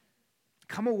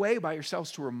 Come away by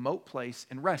yourselves to a remote place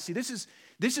and rest. See, this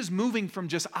is moving from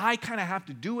just, I kind of have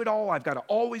to do it all. I've got to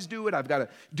always do it. I've got to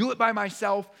do it by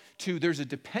myself, to there's a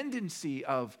dependency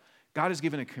of God has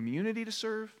given a community to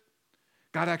serve.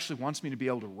 God actually wants me to be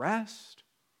able to rest.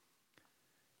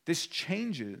 This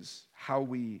changes how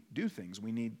we do things.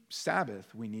 We need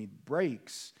Sabbath. We need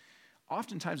breaks.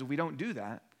 Oftentimes, if we don't do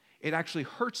that, it actually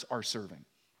hurts our serving.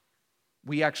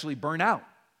 We actually burn out.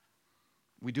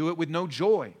 We do it with no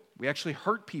joy. We actually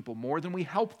hurt people more than we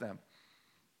help them.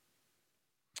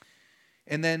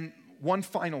 And then one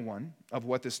final one of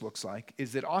what this looks like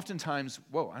is that oftentimes,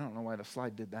 whoa, I don't know why the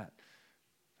slide did that.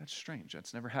 That's strange.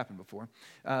 That's never happened before.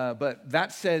 But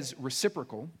that says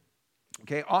reciprocal.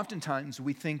 Okay, oftentimes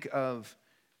we think of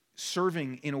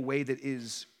serving in a way that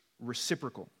is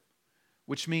reciprocal,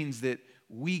 which means that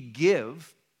we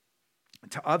give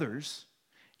to others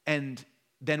and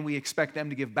then we expect them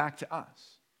to give back to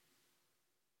us.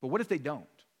 But what if they don't?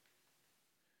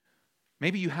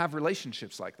 Maybe you have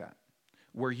relationships like that,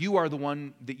 where you are the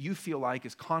one that you feel like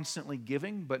is constantly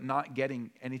giving but not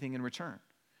getting anything in return.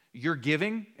 You're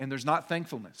giving and there's not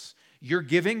thankfulness. You're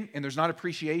giving and there's not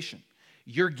appreciation.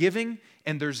 You're giving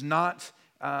and there's not,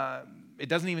 it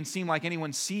doesn't even seem like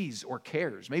anyone sees or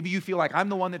cares. Maybe you feel like I'm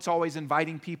the one that's always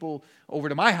inviting people over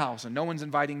to my house and no one's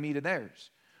inviting me to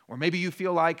theirs. Or maybe you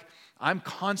feel like I'm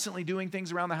constantly doing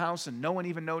things around the house and no one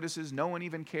even notices, no one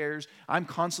even cares. I'm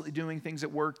constantly doing things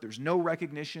at work. There's no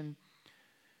recognition.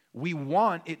 We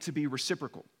want it to be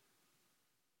reciprocal.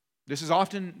 This is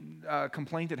often a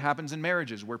complaint that happens in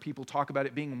marriages where people talk about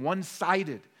it being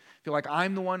one-sided. Feel like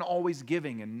I'm the one always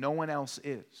giving and no one else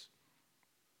is.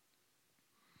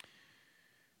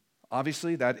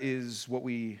 Obviously, that is what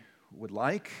we would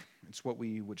like. It's what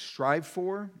we would strive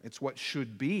for. It's what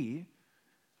should be.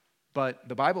 But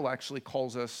the Bible actually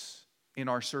calls us in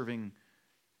our serving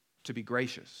to be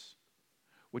gracious,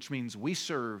 which means we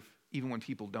serve even when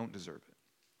people don't deserve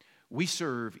it. We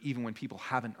serve even when people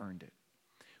haven't earned it.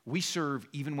 We serve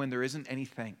even when there isn't any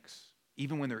thanks,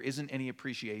 even when there isn't any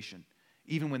appreciation,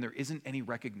 even when there isn't any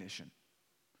recognition.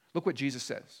 Look what Jesus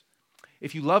says.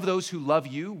 If you love those who love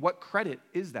you, what credit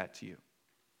is that to you?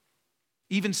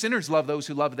 Even sinners love those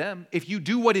who love them. If you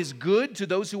do what is good to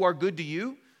those who are good to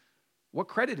you, what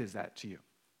credit is that to you?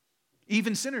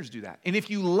 Even sinners do that. And if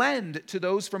you lend to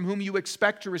those from whom you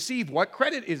expect to receive, what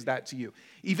credit is that to you?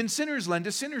 Even sinners lend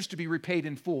to sinners to be repaid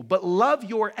in full. But love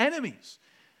your enemies.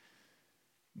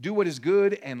 Do what is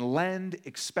good and lend,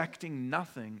 expecting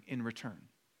nothing in return.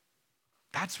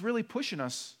 That's really pushing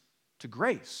us to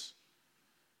grace.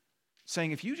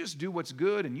 Saying if you just do what's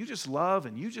good and you just love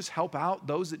and you just help out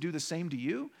those that do the same to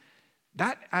you,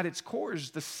 that at its core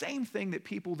is the same thing that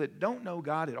people that don't know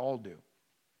God at all do.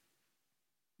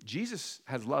 Jesus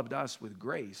has loved us with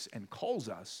grace and calls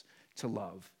us to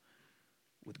love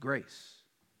with grace.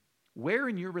 Where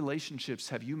in your relationships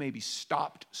have you maybe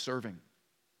stopped serving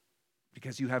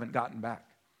because you haven't gotten back?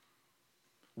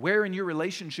 Where in your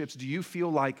relationships do you feel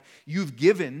like you've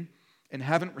given and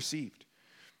haven't received?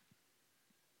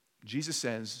 Jesus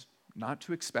says not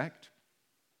to expect.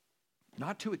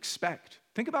 Not to expect.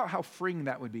 Think about how freeing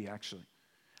that would be, actually.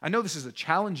 I know this is a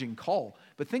challenging call,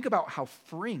 but think about how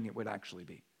freeing it would actually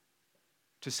be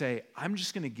to say, I'm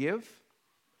just going to give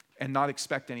and not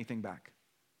expect anything back.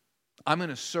 I'm going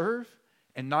to serve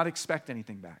and not expect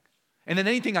anything back. And then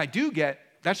anything I do get,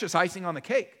 that's just icing on the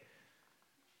cake.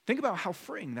 Think about how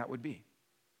freeing that would be.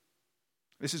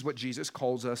 This is what Jesus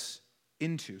calls us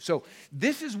into. So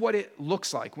this is what it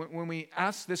looks like. When we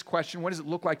ask this question, what does it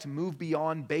look like to move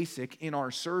beyond basic in our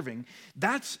serving?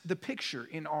 That's the picture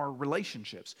in our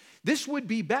relationships. This would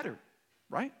be better,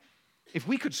 right? If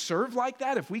we could serve like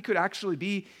that, if we could actually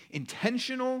be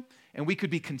intentional and we could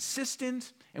be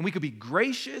consistent and we could be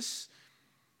gracious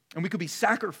and we could be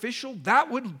sacrificial,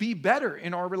 that would be better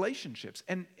in our relationships.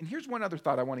 And here's one other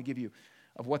thought I want to give you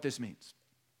of what this means.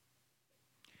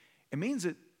 It means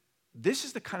that this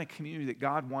is the kind of community that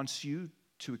God wants you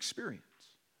to experience.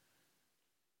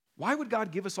 Why would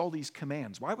God give us all these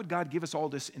commands? Why would God give us all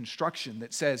this instruction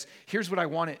that says, here's what I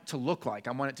want it to look like.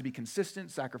 I want it to be consistent,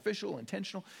 sacrificial,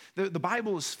 intentional. The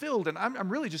Bible is filled, and I'm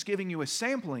really just giving you a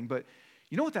sampling, but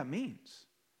you know what that means?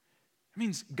 It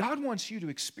means God wants you to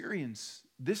experience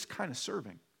this kind of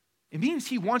serving. It means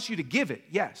He wants you to give it,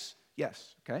 yes,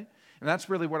 okay? And that's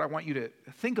really what I want you to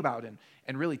think about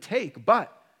and really take.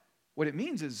 But what it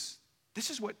means is this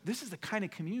is the kind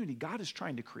of community God is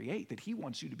trying to create, that he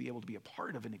wants you to be able to be a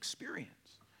part of and experience.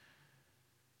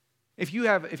 If you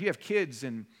have kids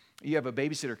and you have a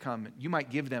babysitter come, you might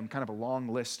give them kind of a long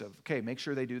list of, okay, make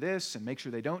sure they do this, and make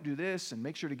sure they don't do this, and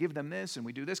make sure to give them this, and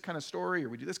we do this kind of story, or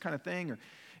we do this kind of thing,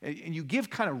 and you give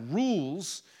kind of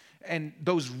rules, and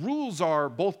those rules are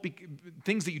both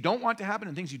things that you don't want to happen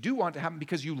and things you do want to happen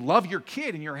because you love your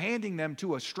kid and you're handing them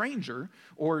to a stranger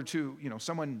or to,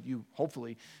 someone you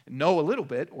hopefully know a little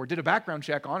bit or did a background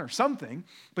check on or something,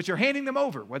 but you're handing them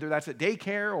over, whether that's at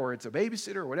daycare or it's a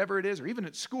babysitter or whatever it is, or even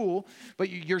at school,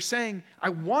 but you're saying, I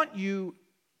want you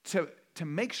to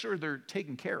make sure they're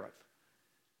taken care of.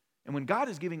 And when God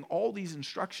is giving all these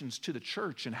instructions to the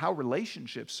church and how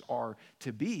relationships are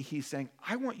to be, he's saying,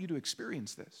 I want you to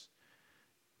experience this.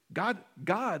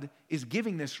 God is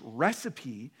giving this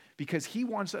recipe because he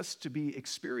wants us to be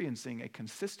experiencing a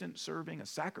consistent serving, a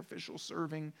sacrificial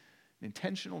serving, an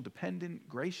intentional, dependent,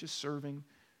 gracious serving.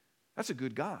 That's a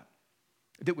good God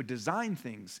that would design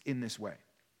things in this way.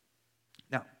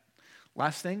 Now,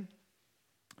 last thing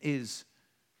is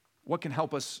what can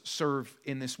help us serve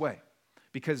in this way?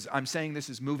 Because I'm saying this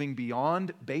is moving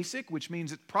beyond basic, which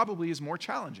means it probably is more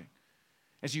challenging.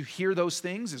 As you hear those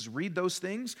things, as you read those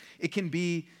things, it can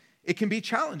be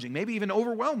challenging, maybe even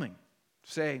overwhelming.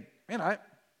 Say, man,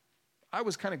 I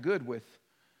was kind of good with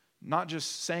not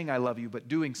just saying I love you, but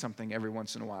doing something every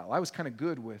once in a while. I was kind of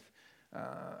good with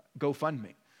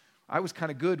GoFundMe. I was kind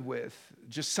of good with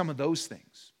just some of those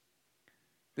things.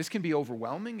 This can be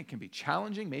overwhelming. It can be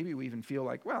challenging. Maybe we even feel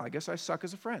like, well, I guess I suck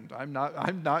as a friend. I'm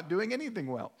not doing anything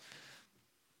well.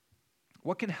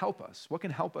 What can help us? What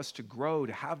can help us to grow,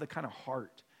 to have the kind of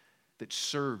heart that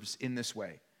serves in this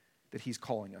way that he's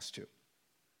calling us to?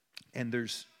 And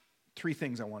there's 3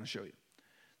 things I want to show you.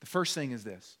 The first thing is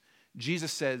this.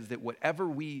 Jesus says that whatever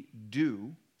we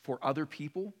do for other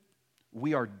people,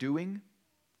 we are doing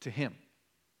to him.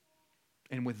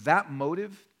 And with that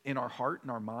motive in our heart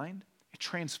and our mind, it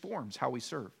transforms how we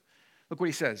serve. Look what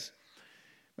he says,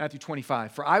 Matthew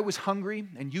 25. For I was hungry,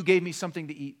 and you gave me something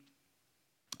to eat.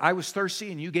 I was thirsty,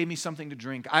 and you gave me something to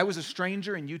drink. I was a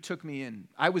stranger, and you took me in.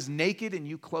 I was naked, and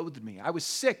you clothed me. I was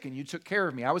sick, and you took care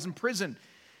of me. I was in prison,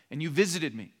 and you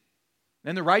visited me.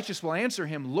 Then the righteous will answer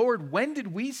him, Lord, when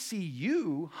did we see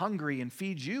you hungry and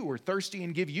feed you, or thirsty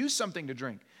and give you something to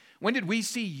drink? When did we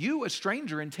see you a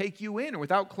stranger and take you in, or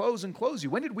without clothes and clothe you?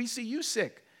 When did we see you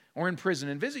sick or in prison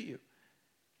and visit you?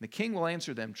 The king will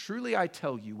answer them, truly I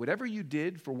tell you, whatever you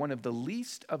did for one of the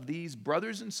least of these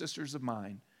brothers and sisters of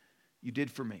mine, you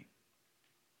did for me.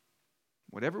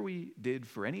 Whatever we did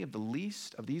for any of the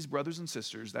least of these brothers and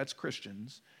sisters, that's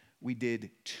Christians, we did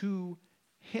to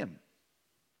him.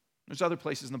 There's other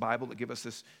places in the Bible that give us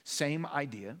this same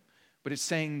idea, but it's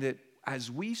saying that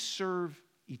as we serve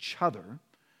each other,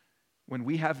 when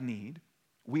we have need,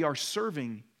 we are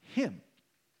serving him.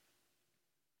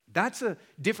 That's a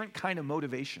different kind of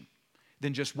motivation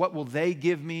than just what will they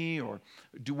give me or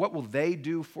what will they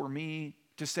do for me,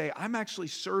 to say I'm actually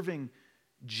serving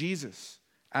Jesus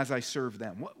as I serve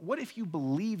them. What if you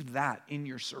believed that in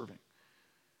your serving?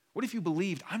 What if you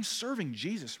believed I'm serving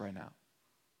Jesus right now?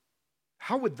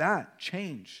 How would that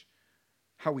change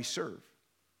how we serve?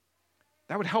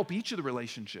 That would help each of the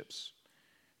relationships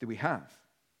that we have.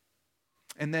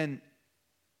 And then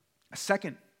a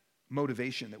second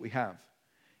motivation that we have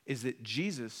is that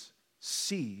Jesus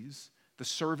sees the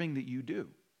serving that you do.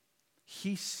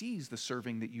 He sees the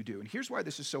serving that you do. And here's why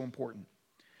this is so important.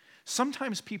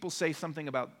 Sometimes people say something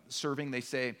about serving. They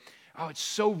say, oh, it's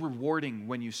so rewarding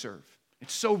when you serve.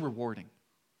 It's so rewarding.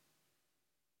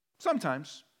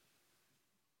 Sometimes.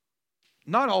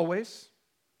 Not always.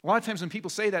 A lot of times when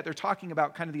people say that, they're talking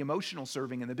about kind of the emotional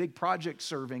serving and the big project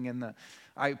serving and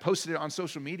I posted it on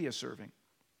social media serving.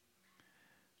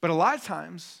 But a lot of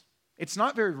times, it's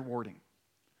not very rewarding.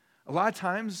 A lot of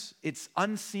times, it's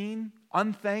unseen,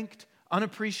 unthanked,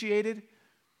 unappreciated,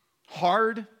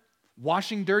 hard,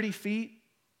 washing dirty feet.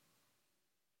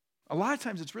 A lot of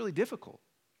times, it's really difficult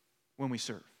when we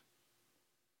serve.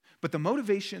 But the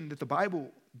motivation that the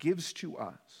Bible gives to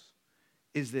us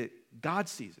is that God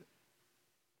sees it.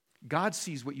 God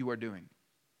sees what you are doing.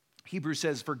 Hebrews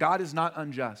says, for God is not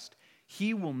unjust.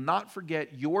 He will not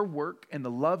forget your work and the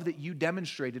love that you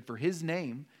demonstrated for his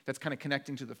name, that's kind of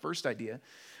connecting to the first idea,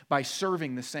 by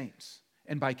serving the saints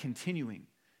and by continuing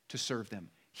to serve them.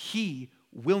 He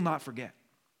will not forget.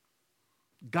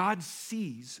 God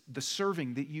sees the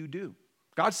serving that you do.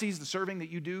 God sees the serving that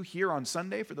you do here on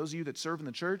Sunday, for those of you that serve in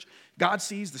the church. God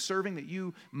sees the serving that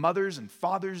you mothers and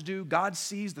fathers do. God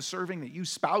sees the serving that you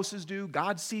spouses do.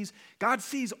 God sees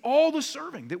all the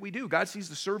serving that we do. God sees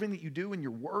the serving that you do in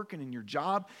your work and in your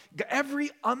job.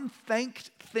 Every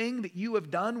unthanked thing that you have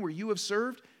done where you have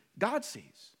served, God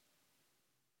sees.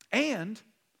 And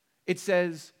it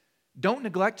says, don't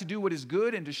neglect to do what is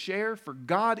good and to share, for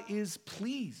God is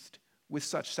pleased with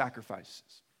such sacrifices.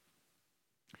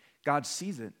 God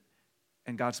sees it,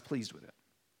 and God's pleased with it.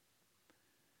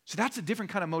 So that's a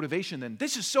different kind of motivation than,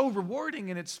 this is so rewarding,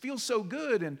 and it feels so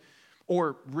good,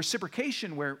 or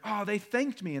reciprocation where, oh, they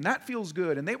thanked me, and that feels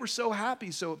good, and they were so happy,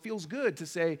 so it feels good to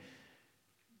say,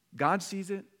 God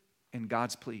sees it, and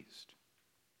God's pleased.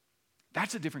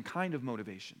 That's a different kind of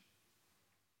motivation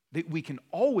that we can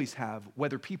always have,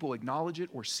 whether people acknowledge it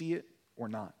or see it or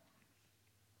not.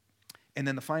 And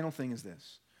then the final thing is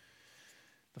this.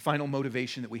 The final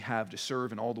motivation that we have to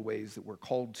serve in all the ways that we're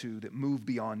called to, that move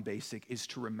beyond basic, is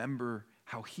to remember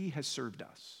how He has served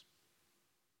us.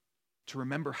 To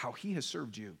remember how He has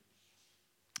served you.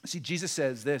 See, Jesus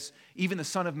says this, even the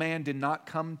Son of Man did not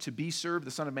come to be served.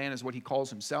 The Son of Man is what He calls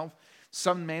Himself.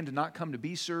 Son of Man did not come to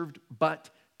be served, but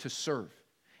to serve,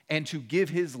 and to give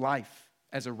His life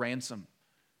as a ransom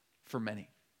for many.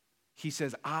 He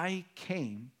says, I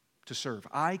came to serve.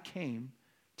 I came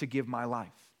to give my life.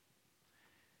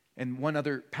 And one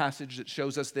other passage that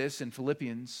shows us this in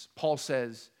Philippians, Paul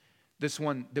says, this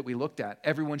one that we looked at,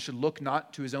 everyone should look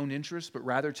not to his own interest, but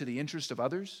rather to the interest of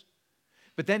others.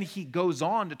 But then he goes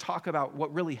on to talk about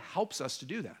what really helps us to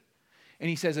do that. And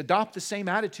he says, adopt the same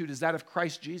attitude as that of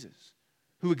Christ Jesus,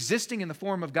 who existing in the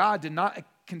form of God did not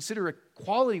consider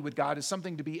equality with God as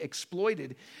something to be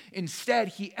exploited. Instead,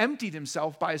 he emptied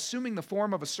himself by assuming the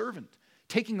form of a servant,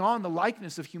 taking on the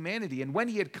likeness of humanity. And when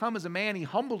he had come as a man, he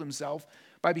humbled himself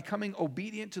by becoming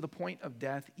obedient to the point of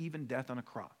death, even death on a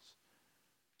cross.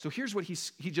 So here's what he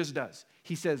just does.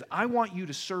 He says, I want you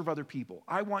to serve other people.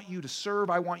 I want you to serve.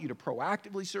 I want you to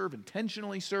proactively serve,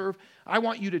 intentionally serve. I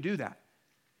want you to do that.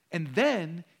 And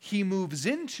then he moves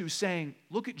into saying,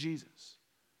 look at Jesus.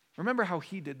 Remember how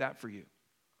He did that for you.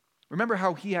 Remember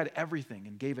how He had everything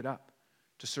and gave it up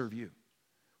to serve you.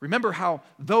 Remember how,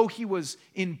 though He was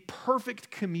in perfect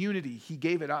community, He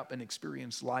gave it up and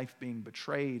experienced life being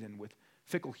betrayed and with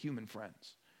fickle human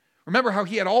friends. Remember how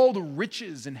He had all the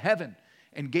riches in heaven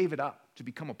and gave it up to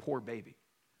become a poor baby.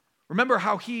 Remember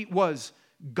how He was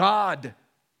God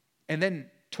and then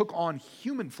took on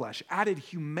human flesh, added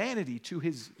humanity to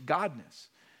His godness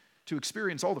to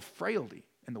experience all the frailty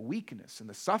and the weakness and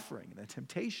the suffering and the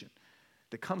temptation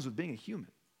that comes with being a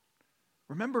human.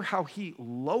 Remember how He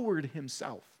lowered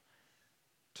Himself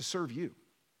to serve you.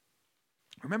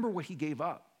 Remember what He gave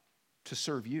up to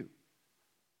serve you.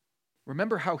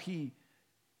 Remember how He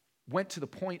went to the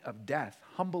point of death,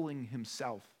 humbling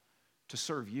Himself to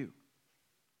serve you.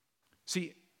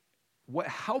 See, what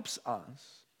helps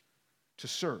us to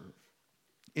serve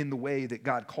in the way that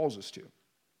God calls us to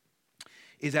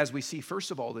is as we see, first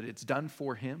of all, that it's done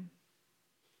for Him,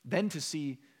 then to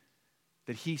see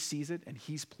that He sees it and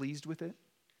He's pleased with it,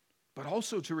 but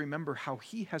also to remember how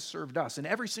He has served us in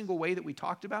every single way that we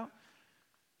talked about: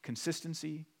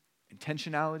 consistency,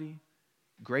 intentionality,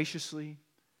 graciously,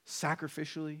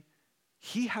 sacrificially.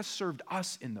 He has served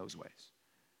us in those ways.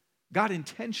 God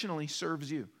intentionally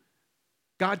serves you.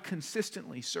 God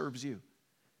consistently serves you.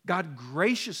 God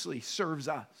graciously serves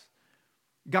us.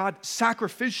 God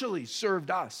sacrificially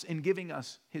served us in giving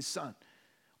us His Son.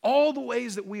 All the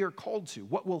ways that we are called to,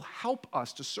 what will help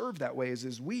us to serve that way is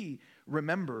as we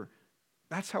remember,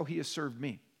 that's how He has served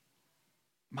me.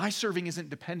 My serving isn't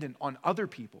dependent on other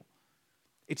people.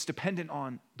 It's dependent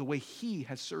on the way He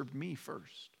has served me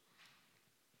first.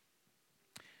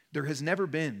 There has never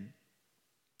been,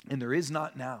 and there is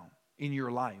not now in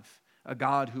your life, a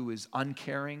God who is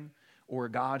uncaring or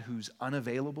a God who's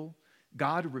unavailable.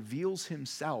 God reveals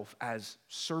Himself as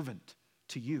servant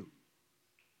to you.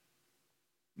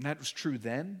 And that was true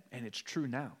then, and it's true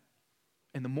now.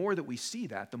 And the more that we see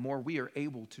that, the more we are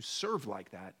able to serve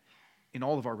like that in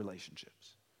all of our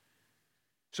relationships.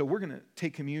 So we're going to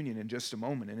take communion in just a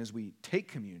moment. And as we take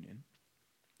communion,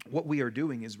 what we are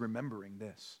doing is remembering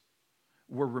this.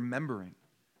 We're remembering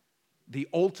the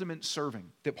ultimate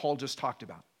serving that Paul just talked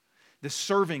about. The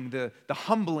serving, the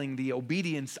humbling, the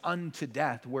obedience unto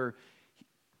death, where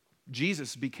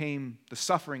Jesus became the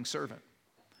suffering servant.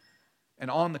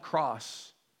 And on the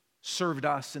cross, served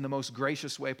us in the most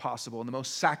gracious way possible, in the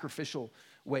most sacrificial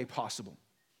way possible,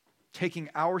 taking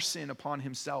our sin upon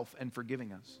Himself and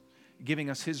forgiving us, giving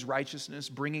us His righteousness,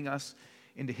 bringing us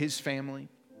into His family.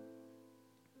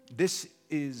 This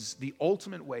is the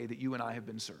ultimate way that you and I have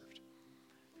been served.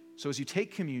 So as you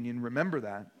take communion, remember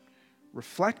that,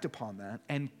 reflect upon that,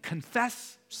 and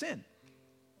confess sin.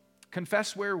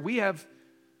 Confess where we have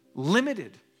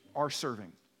limited our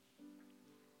serving.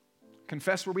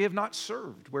 Confess where we have not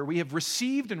served, where we have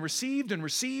received and received and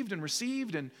received and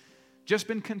received and just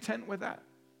been content with that.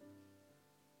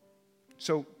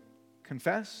 So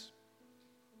confess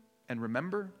and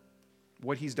remember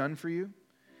what he's done for you.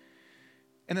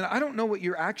 And then I don't know what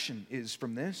your action is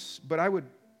from this, but I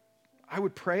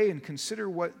would pray and consider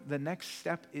what the next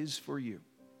step is for you.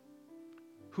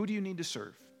 Who do you need to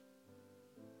serve?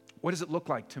 What does it look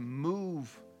like to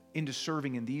move into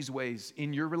serving in these ways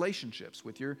in your relationships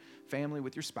with your family,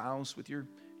 with your spouse, with your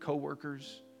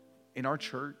coworkers, in our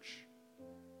church?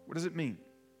 What does it mean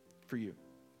for you?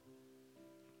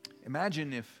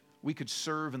 Imagine if we could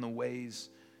serve in the ways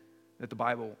that the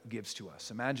Bible gives to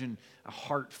us. Imagine a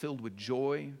heart filled with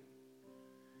joy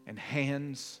and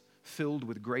hands filled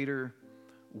with greater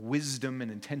wisdom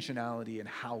and intentionality in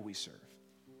how we serve.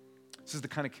 This is the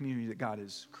kind of community that God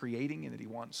is creating and that he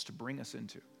wants to bring us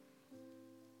into.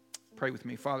 Pray with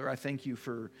me. Father, I thank you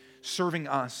for serving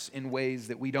us in ways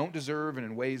that we don't deserve and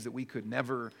in ways that we could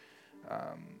never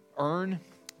earn.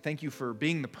 Thank you for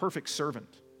being the perfect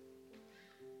servant.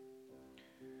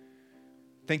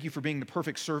 Thank you for being the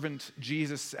perfect servant,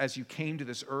 Jesus, as you came to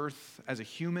this earth as a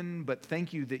human, but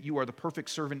thank you that you are the perfect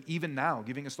servant even now,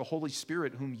 giving us the Holy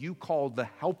Spirit, whom you called the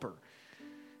helper,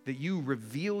 that you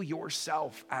reveal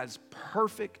yourself as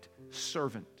perfect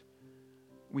servant.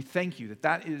 We thank you that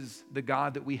that is the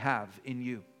God that we have in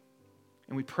you.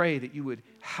 And we pray that you would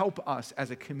help us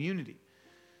as a community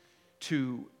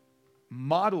to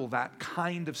model that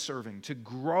kind of serving, to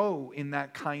grow in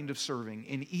that kind of serving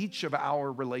in each of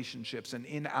our relationships and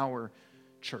in our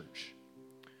church.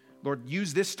 Lord,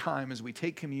 use this time as we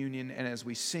take communion and as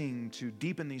we sing to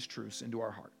deepen these truths into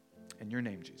our heart. In your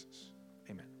name, Jesus.